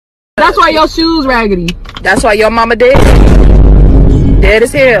That's why your shoes raggedy. That's why your mama dead. Dead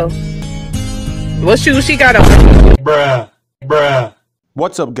as hell. What shoes she got on? Bruh.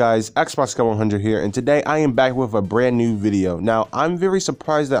 What's up, guys? Xbox Guy 100 here, and today I am back with a brand new video. Now, I'm very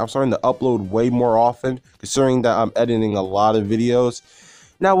surprised that I'm starting to upload way more often, considering that I'm editing a lot of videos.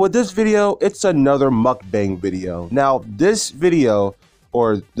 Now, with this video, it's another mukbang video. Now, this video,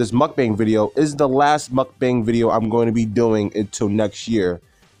 or this mukbang video, is the last mukbang video I'm going to be doing until next year.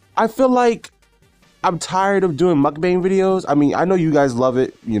 I feel like I'm tired of doing mukbang videos. I mean, I know you guys love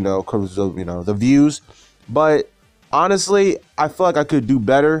it, you know, because of, you know, the views, but honestly, I feel like I could do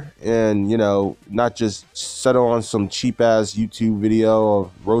better and, you know, not just settle on some cheap ass YouTube video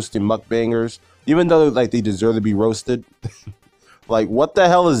of roasting mukbangers, even though like they deserve to be roasted. Like, what the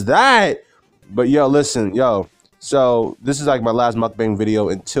hell is that? But yo, listen, yo, so this is like my last mukbang video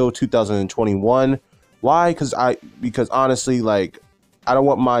until 2021. Why? Because honestly, like, I don't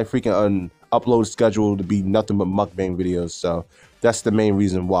want my freaking upload schedule to be nothing but mukbang videos. So that's the main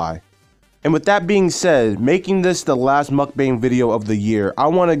reason why. And with that being said, making this the last mukbang video of the year, I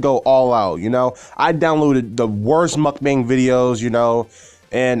want to go all out, you know? I downloaded the worst mukbang videos, you know,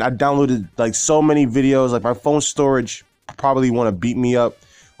 and I downloaded like so many videos, like my phone storage probably want to beat me up.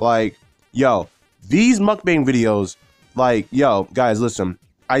 Like, yo, these mukbang videos, like, yo, guys, listen,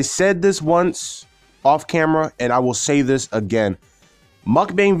 I said this once off camera and I will say this again.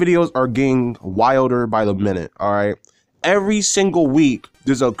 Mukbang videos are getting wilder by the minute, all right? Every single week,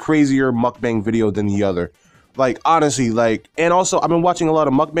 there's a crazier mukbang video than the other. Like, honestly, like, and also, I've been watching a lot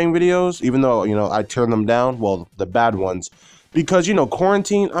of mukbang videos, even though, you know, I turn them down, well, the bad ones. Because, you know,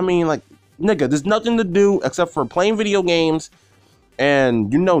 quarantine, I mean, like, nigga, there's nothing to do except for playing video games.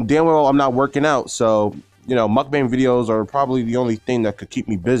 And, you know, damn well I'm not working out. So, you know, mukbang videos are probably the only thing that could keep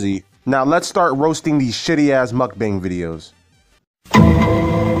me busy. Now, let's start roasting these shitty-ass mukbang videos.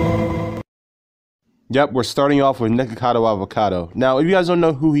 Yep, we're starting off with Nikocado Avocado. Now, if you guys don't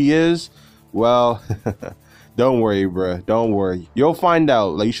know who he is, well, don't worry, bruh. Don't worry. You'll find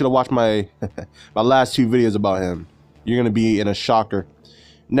out. Like, you should have watched my my last two videos about him. You're gonna be in a shocker.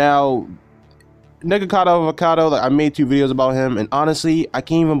 Now, Nikocado Avocado, like, I made two videos about him, and honestly, I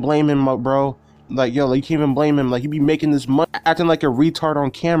can't even blame him, bro. Like, yo, like, you can't even blame him. Like, he be making this money, acting like a retard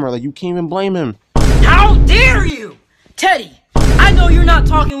on camera. Like, you can't even blame him. How dare you, Teddy? I know you're not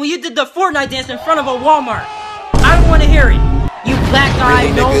talking when you did the Fortnite dance in front of a Walmart. I don't want to hear it. You black guy,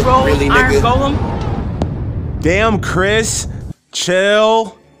 really, no roll, really, iron golem. Damn, Chris,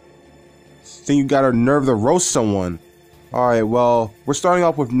 chill. Think you got a nerve to roast someone. All right, well, we're starting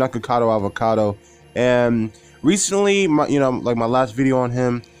off with Nikocado Avocado, and recently, you know, like my last video on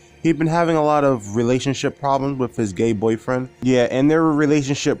him, he'd been having a lot of relationship problems with his gay boyfriend. Yeah, and their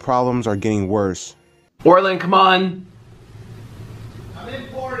relationship problems are getting worse. Orlin, come on. I'm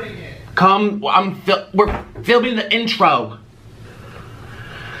importing it. Come, we're filming the intro.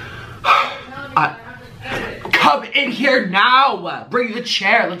 Come in here now. Bring the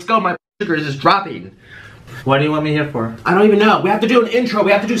chair. Let's go. My sugar is dropping. What do you want me here for? I don't even know. We have to do an intro. We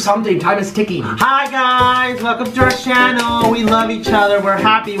have to do something. Time is ticking. Hi guys, welcome to our channel. We love each other. We're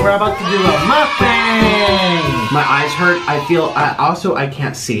happy. We're about to do a mukbang. My eyes hurt. I feel. Also, I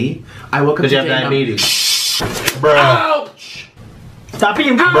can't see. I woke up. Did you have diabetes? Bruh. Ouch! Stop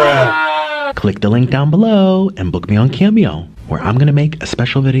being bruh. Click the link down below and book me on Cameo, where I'm gonna make a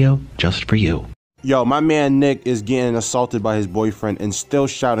special video just for you. Yo, my man Nick is getting assaulted by his boyfriend and still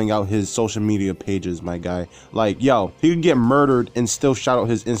shouting out his social media pages, my guy. Like, yo, he could get murdered and still shout out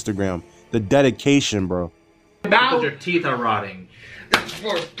his Instagram. The dedication, bro. Because your teeth are rotting.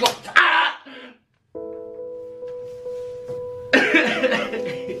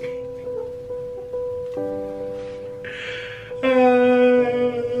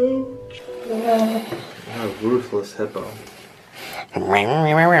 Oh, ruthless hippo.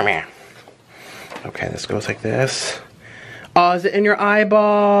 Okay, this goes like this. Oh, is it in your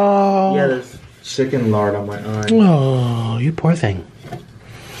eyeball? Yeah, there's chicken lard on my eye. Oh, you poor thing.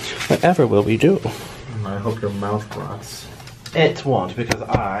 Whatever will we do? I hope your mouth rots. It won't, because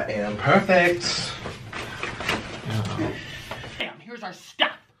I am perfect. Damn, here's our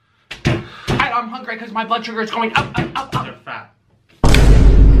stuff. I'm hungry because my blood sugar is going up. You're fat.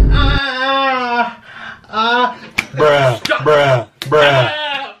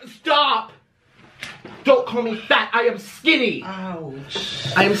 Bruh. Stop! Don't call me fat. I am skinny. Ouch.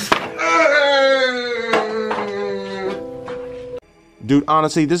 I am Dude,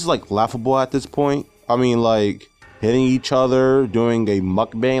 honestly, this is like laughable at this point. I mean, like, hitting each other, doing a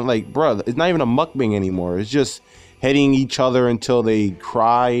mukbang. Like, bruh, it's not even a mukbang anymore. It's just hitting each other until they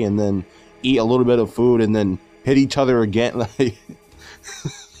cry and then eat a little bit of food and then hit each other again. Like,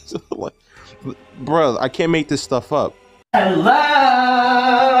 Like, bro, I can't make this stuff up. Hello,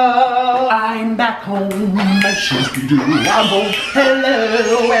 I'm back home. I'm home.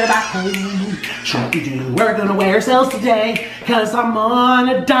 Hello, we're back home. We're gonna wear ourselves today, cause I'm on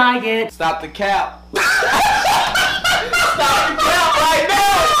a diet. Stop the cap. Stop the cap right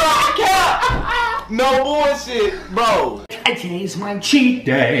now. Stop the cap. No bullshit, bro. And today's my cheat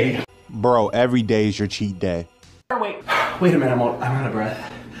day. Bro, every day is your cheat day. Wait a minute, I'm out of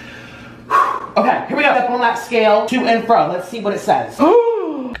breath. Okay, here we go. Up on that scale, to and fro. Let's see what it says.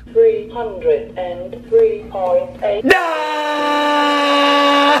 303.8.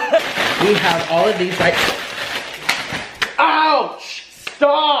 We have all of these right. Ouch!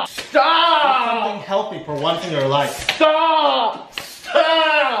 Stop! Stop! Something healthy for once in your life. Stop!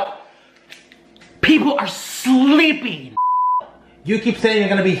 Stop! People are sleeping. You keep saying you're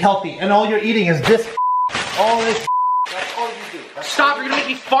gonna be healthy, and all you're eating is this. All this. That's all you do. Stop! You're gonna make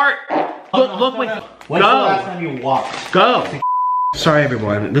me fart. Look, wait. When's the last time you walked? Go. Sorry,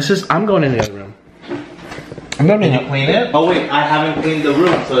 everyone. I'm going in the other room. I'm going in. Can you clean it? Oh wait, I haven't cleaned the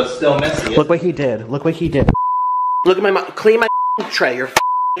room, so it's still messy. Look what he did. Look what he did. Look at my clean my tray. You're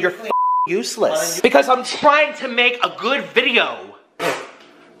useless. Because I'm trying to make a good video.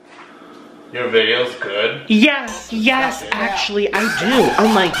 Your video's good? Yes, actually I do.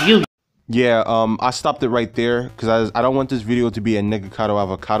 Unlike you. Yeah, I stopped it right there because I don't want this video to be a Nigacado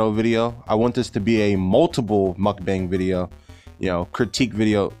Avocado video. I want this to be a multiple mukbang video, you know, critique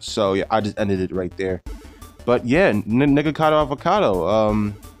video. So yeah, I just ended it right there. But yeah, Nigacado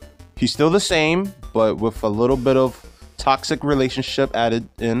Avocado, he's still the same, but with a little bit of toxic relationship added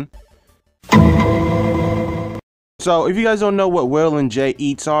in. So if you guys don't know what Will and Jay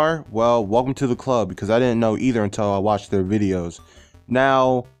eats are, well, welcome to the club, because I didn't know either until I watched their videos.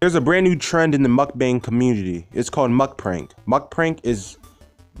 Now, there's a brand new trend in the mukbang community. It's called muk prank. Muk prank is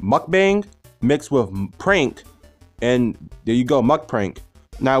mukbang mixed with prank, and there you go, muk prank.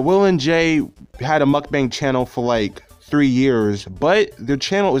 Now, Will and Jay had a mukbang channel for like 3 years, but their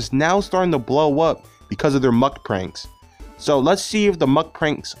channel is now starting to blow up because of their muk pranks. So let's see if the muk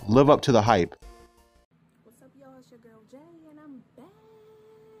pranks live up to the hype. What's up, y'all? It's your girl Jay, and I'm back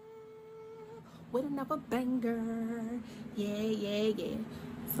with another banger. Yeah.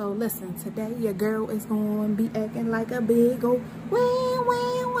 So listen, today your girl is gonna be acting like a big old wah.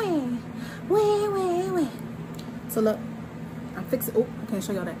 So look, I'm fixing. Oh, I can't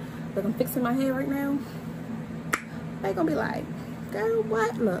show y'all that. Look, I'm fixing my hair right now. They gonna be like, girl,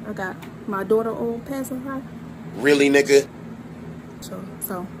 what? Look, I got my daughter all pacified. Really, nigga? So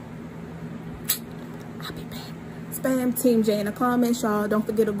I'll be back. Spam Team J in the comments, y'all. Don't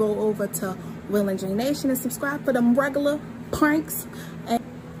forget to go over to Will and J Nation and subscribe for them regular pranks. And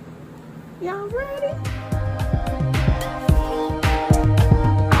y'all ready?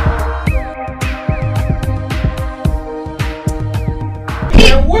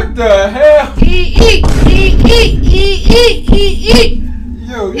 Man, what the hell? Eat.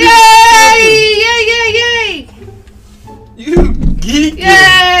 Yo, Yay! You geek.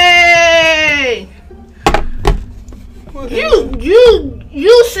 Yay!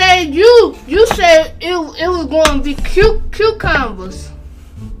 You said it was going to be cucumbers.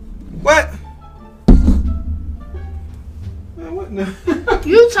 What? Man, what the?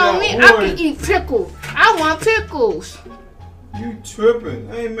 You told me I could eat pickles. I want pickles. You tripping?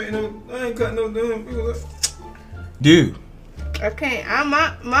 I ain't got no damn pickles. Dude. Okay,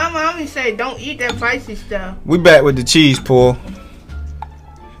 my mommy said don't eat that spicy stuff. We back with the cheese pull.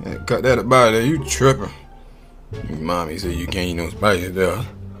 Yeah, cut that about there. You tripping? Your mommy said you can't eat no spicy stuff.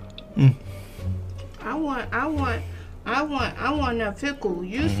 I want a pickle.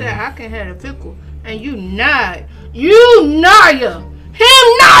 You said I can have a pickle, and you nod. You liar. Him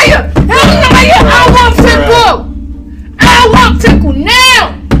liar. I want pickle. I want pickle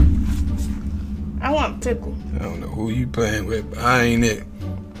now. I want pickle. I don't know who you playing with, but I ain't it.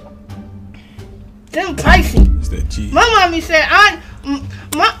 Them spicy. It's that cheese. My mommy said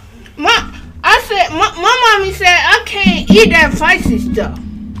my mommy said I can't eat that spicy stuff.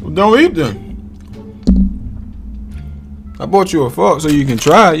 Well, don't eat them. I bought you a fork so you can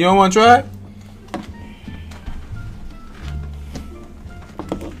try it. You don't want to try it?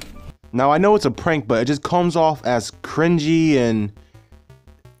 Now, I know it's a prank, but it just comes off as cringy and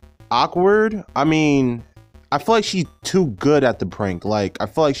awkward. I mean, I feel like she's too good at the prank. Like, I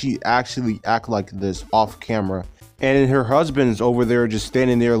feel like she actually act like this off camera. And her husband's over there just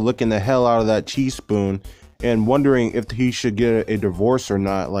standing there looking the hell out of that cheese spoon and wondering if he should get a divorce or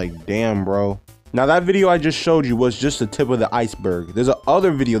not. Like, damn, bro. Now, that video I just showed you was just the tip of the iceberg. There's a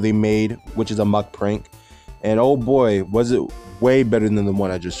other video they made, which is a muk prank. And oh boy, was it way better than the one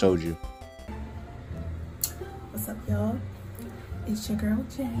I just showed you. What's up, y'all? It's your girl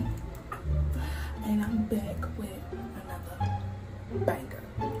Jane, and I'm back with another banger.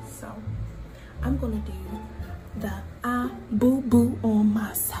 So I'm gonna do the I boo boo on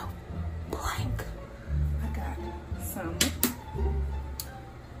myself prank. I got some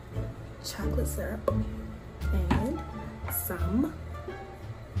chocolate syrup and some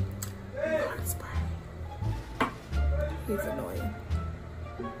hairspray. He's annoying.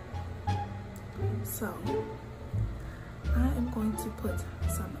 So I am going to put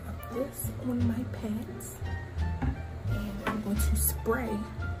some of this on my pants, and I'm going to spray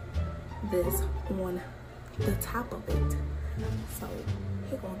this on the top of it. So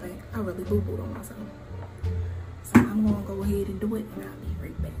he gonna think I really boo-booed on myself. So I'm gonna go ahead and do it, and I'll be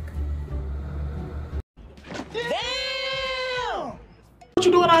right back. Damn! What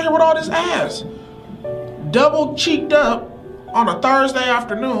you doing out here with all this ass? Double cheeked up on a Thursday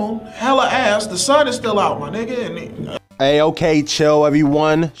afternoon, hella ass. The sun is still out, my nigga. And Hey, okay, chill,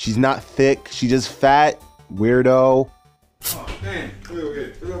 everyone. She's not thick. She's just fat. Weirdo. Oh, damn.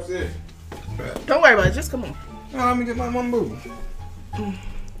 Clear upstairs. Don't worry about it. Just come on. No, let me get my one boo.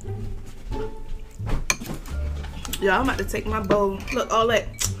 Yeah, I'm about to take my bowl. Look, all that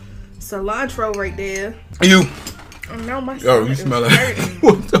cilantro right there. You. Oh, no, my Yo, you smell like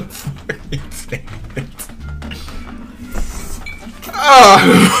what the fuck is that?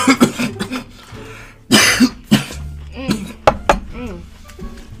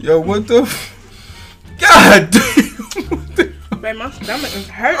 Yo, what the? God damn! Man, my stomach is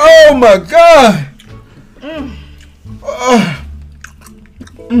hurting. Oh my god!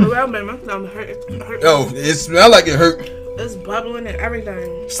 Well, man, my stomach hurting. Yo, it smells like it hurt. It's bubbling and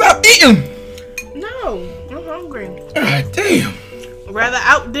everything. Stop eating! No, I'm hungry. God damn! Rather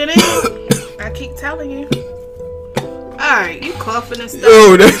out than in. I keep telling you. Alright, you coughing and stuff.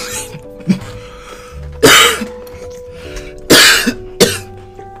 Yo, that's.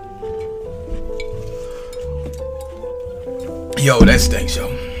 Yo, that stinks, yo.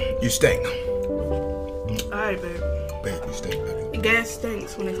 You stink. Alright, babe. Babe, you stink, baby. The gas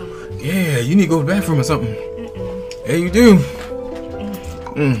stinks when it comes out. Yeah, you need to go to the bathroom or something. Yeah, you do.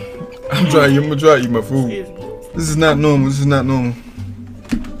 I'm gonna try you my food. Excuse me. This is not normal. This is not normal.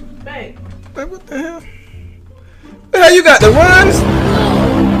 Babe. Babe, what the hell? Hey, you got the runs?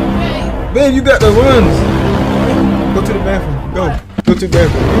 Babe, you got the runs. Go to the bathroom. Go. Go to the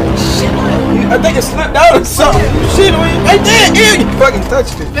bathroom. Shit. I think it slipped out or something. Shit, I did. Ew, you fucking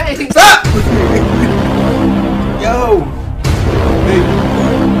touched it. Babe. Stop! Yo. Babe.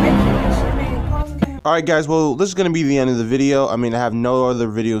 Alright guys, well this is gonna be the end of the video. I mean, I have no other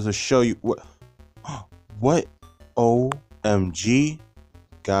videos to show you. What? OMG?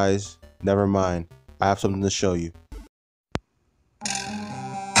 Guys, never mind. I have something to show you.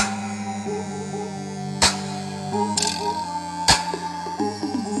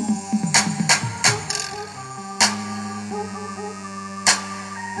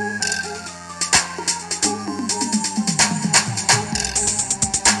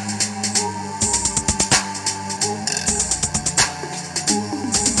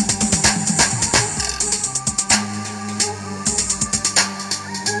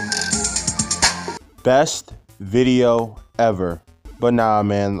 Best video ever. But nah,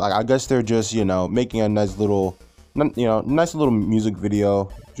 man, like I guess they're just, you know, making a nice little music video,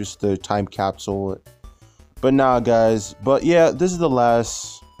 just a time capsule. But nah, guys, but yeah, this is the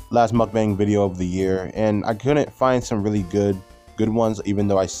last mukbang video of the year, and I couldn't find some really good ones, even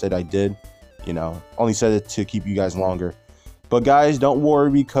though I said I did, you know, only said it to keep you guys longer. But guys, don't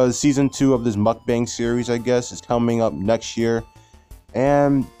worry, because season 2 of this mukbang series, I guess, is coming up next year.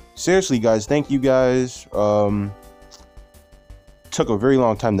 And seriously, guys, thank you guys. Took a very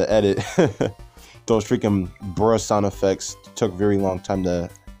long time to edit. Those freaking bruh sound effects took a very long time to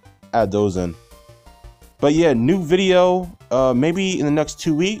add those in. But yeah, new video, maybe in the next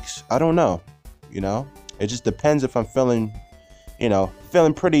 2 weeks. I don't know. You know, it just depends if I'm feeling, you know,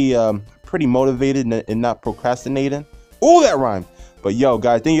 pretty motivated and not procrastinating. Oh, that rhymed. But yo,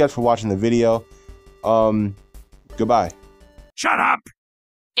 guys, thank you guys for watching the video. Goodbye. Shut up!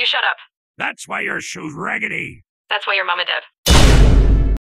 You shut up. That's why your shoe's raggedy. That's why your mama dead.